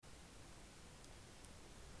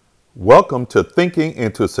Welcome to Thinking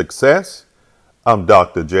into Success. I'm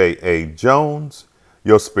Dr. J.A. Jones,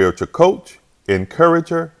 your spiritual coach,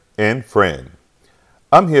 encourager, and friend.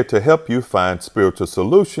 I'm here to help you find spiritual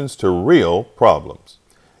solutions to real problems.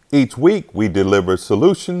 Each week, we deliver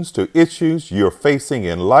solutions to issues you're facing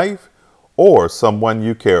in life or someone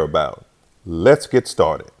you care about. Let's get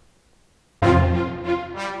started.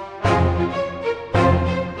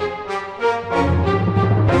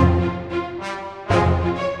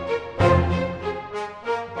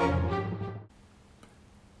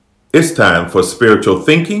 It's time for spiritual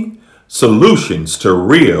thinking, solutions to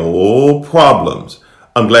real problems.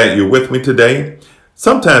 I'm glad you're with me today.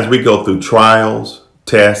 Sometimes we go through trials,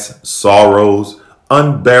 tests, sorrows,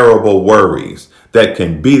 unbearable worries that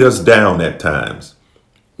can beat us down at times.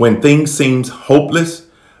 When things seem hopeless,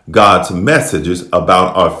 God's messages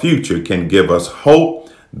about our future can give us hope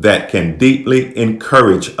that can deeply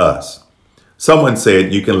encourage us. Someone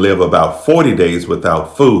said you can live about 40 days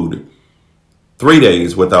without food, 3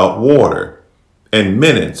 days without water, and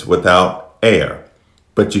minutes without air.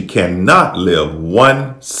 But you cannot live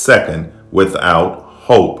 1 second without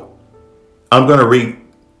hope. I'm going to read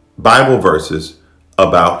Bible verses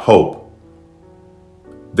about hope.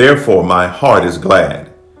 Therefore, my heart is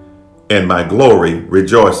glad, and my glory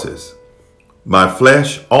rejoices. My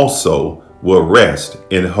flesh also will rest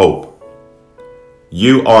in hope.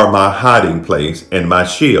 You are my hiding place and my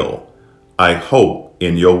shield. I hope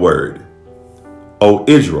in your word. O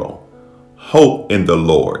Israel, hope in the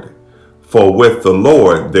Lord, for with the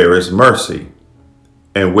Lord there is mercy,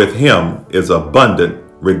 and with him is abundant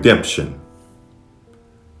redemption.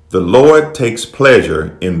 The Lord takes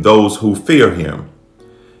pleasure in those who fear him,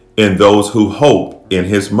 in those who hope in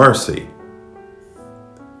his mercy.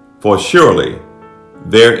 For surely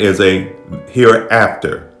there is a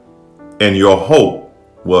hereafter, and your hope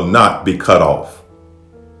will not be cut off.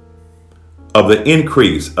 Of the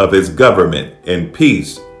increase of his government and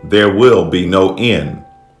peace there will be no end,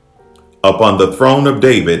 upon the throne of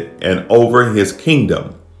David and over his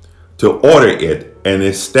kingdom, to order it and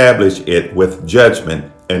establish it with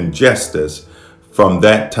judgment and justice from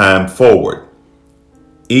that time forward,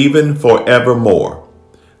 even forevermore.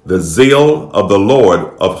 The zeal of the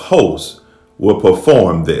Lord of hosts will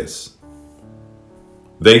perform this.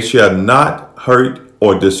 They shall not hurt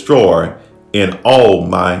or destroy in all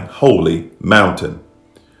my holy mountain.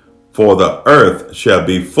 For the earth shall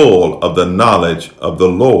be full of the knowledge of the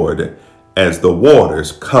Lord as the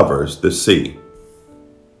waters covers the sea.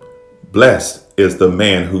 Blessed is the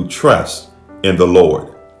man who trusts in the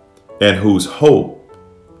Lord and whose hope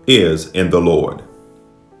is in the Lord.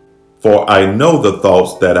 For I know the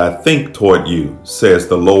thoughts that I think toward you, says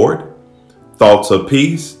the Lord, thoughts of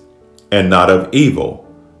peace and not of evil,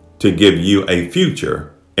 to give you a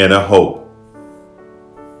future and a hope.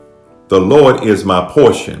 The Lord is my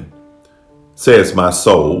portion, says my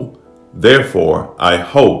soul, therefore I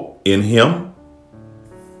hope in him.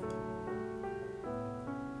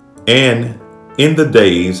 And in the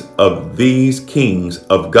days of these kings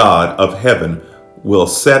of God of heaven will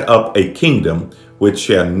set up a kingdom which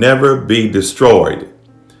shall never be destroyed,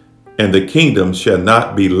 and the kingdom shall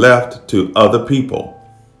not be left to other people.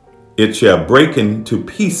 It shall break into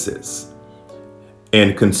pieces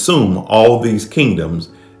and consume all these kingdoms,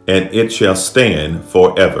 and it shall stand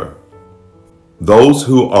forever. Those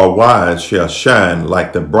who are wise shall shine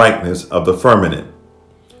like the brightness of the firmament,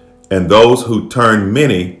 and those who turn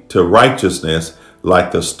many to righteousness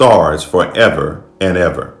like the stars forever and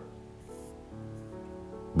ever.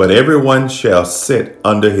 But everyone shall sit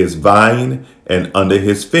under his vine and under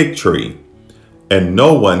his fig tree, and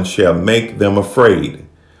no one shall make them afraid,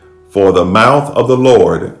 for the mouth of the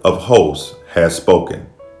Lord of hosts has spoken.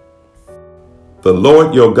 The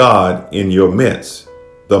Lord your God in your midst,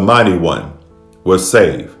 the mighty one, will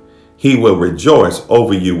save. He will rejoice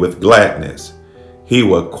over you with gladness. He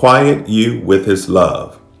will quiet you with his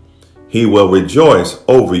love. He will rejoice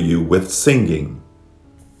over you with singing.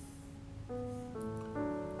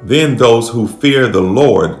 Then those who fear the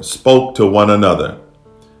Lord spoke to one another,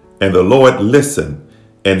 and the Lord listened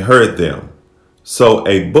and heard them. So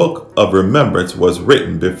a book of remembrance was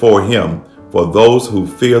written before him for those who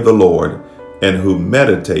fear the Lord and who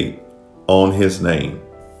meditate on his name.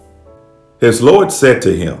 His Lord said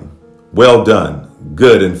to him, Well done,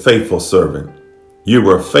 good and faithful servant. You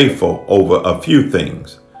were faithful over a few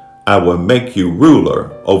things. I will make you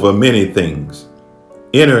ruler over many things.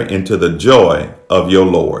 Enter into the joy of your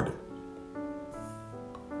Lord.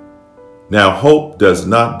 Now hope does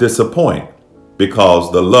not disappoint,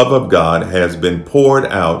 because the love of God has been poured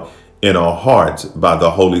out in our hearts by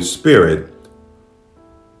the Holy Spirit,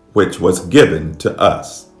 which was given to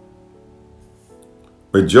us.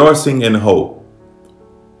 rejoicing in hope,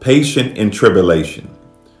 patient in tribulation,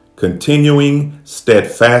 continuing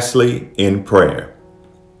steadfastly in prayer.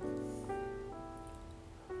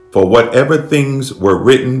 For whatever things were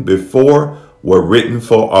written before were written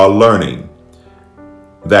for our learning,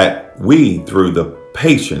 that we, through the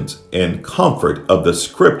patience and comfort of the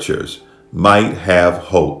Scriptures, might have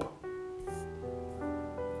hope.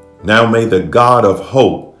 Now may the God of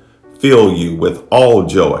hope fill you with all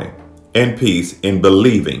joy and peace in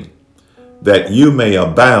believing, that you may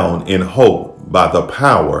abound in hope by the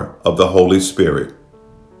power of the Holy Spirit.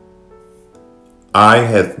 Eye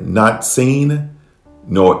hath not seen,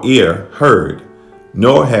 nor ear heard,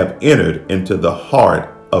 nor have entered into the heart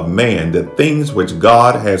of man the things which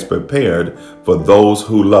God has prepared for those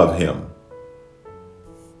who love him.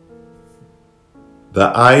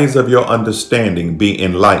 The eyes of your understanding be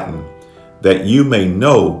enlightened, that you may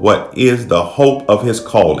know what is the hope of his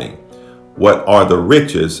calling, what are the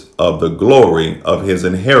riches of the glory of his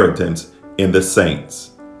inheritance in the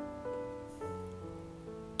saints.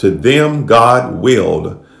 To them God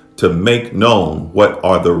willed to make known what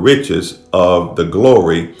are the riches of the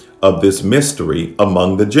glory of this mystery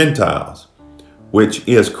among the Gentiles, which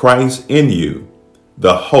is Christ in you,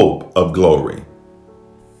 the hope of glory.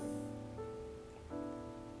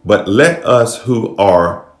 But let us who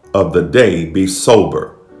are of the day be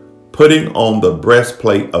sober, putting on the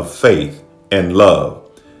breastplate of faith and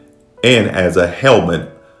love, and as a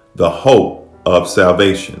helmet the hope of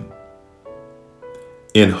salvation.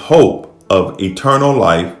 In hope of eternal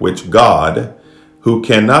life, which God, who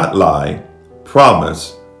cannot lie,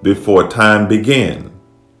 promised before time began,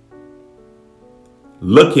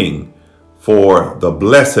 looking for the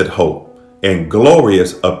blessed hope and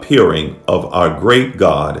glorious appearing of our great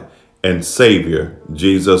God and Savior,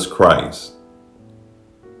 Jesus Christ.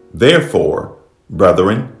 Therefore,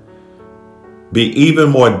 brethren, be even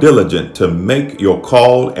more diligent to make your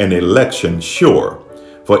call and election sure,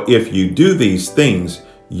 for if you do these things,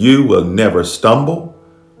 you will never stumble,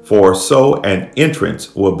 for so an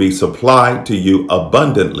entrance will be supplied to you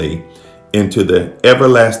abundantly into the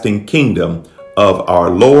everlasting kingdom of our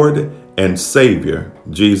Lord and Savior,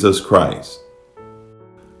 Jesus Christ.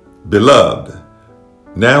 Beloved,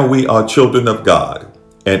 now we are children of God,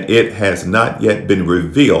 and it has not yet been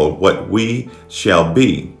revealed what we shall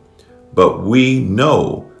be, but we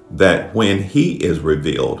know that when he is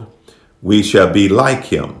revealed, we shall be like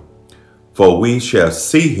him, for we shall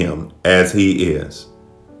see him as he is.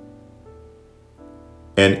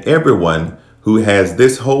 And everyone who has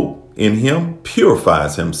this hope in him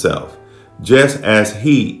purifies himself, just as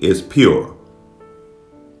he is pure.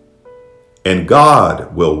 And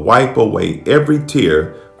God will wipe away every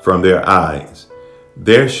tear from their eyes.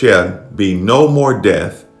 There shall be no more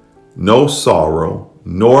death, no sorrow,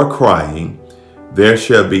 nor crying. There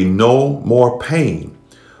shall be no more pain,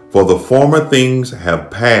 for the former things have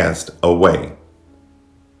passed away.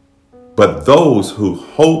 But those who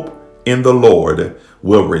hope in the Lord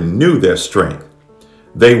will renew their strength.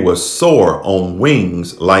 They will soar on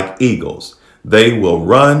wings like eagles. They will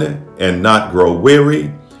run and not grow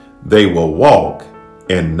weary. They will walk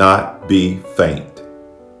and not be faint.